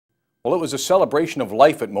Well, it was a celebration of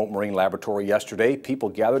life at Mote Marine Laboratory yesterday. People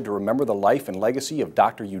gathered to remember the life and legacy of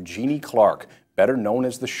Dr. Euginie Clark, better known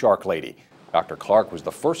as the Shark Lady. Dr. Clark was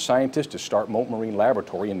the first scientist to start Mote Marine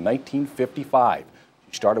Laboratory in 1955.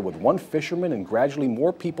 She started with one fisherman and gradually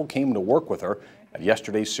more people came to work with her. At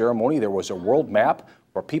yesterday's ceremony, there was a world map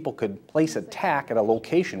where people could place a tack at a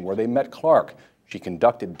location where they met Clark. She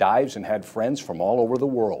conducted dives and had friends from all over the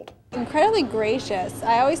world. Incredibly gracious.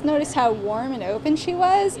 I always noticed how warm and open she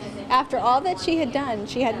was. After all that she had done,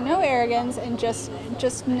 she had no arrogance and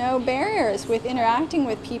just no barriers with interacting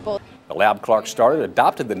with people. The lab Clark started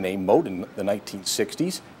adopted the name Mote in the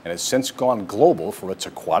 1960s and has since gone global for its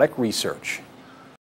aquatic research.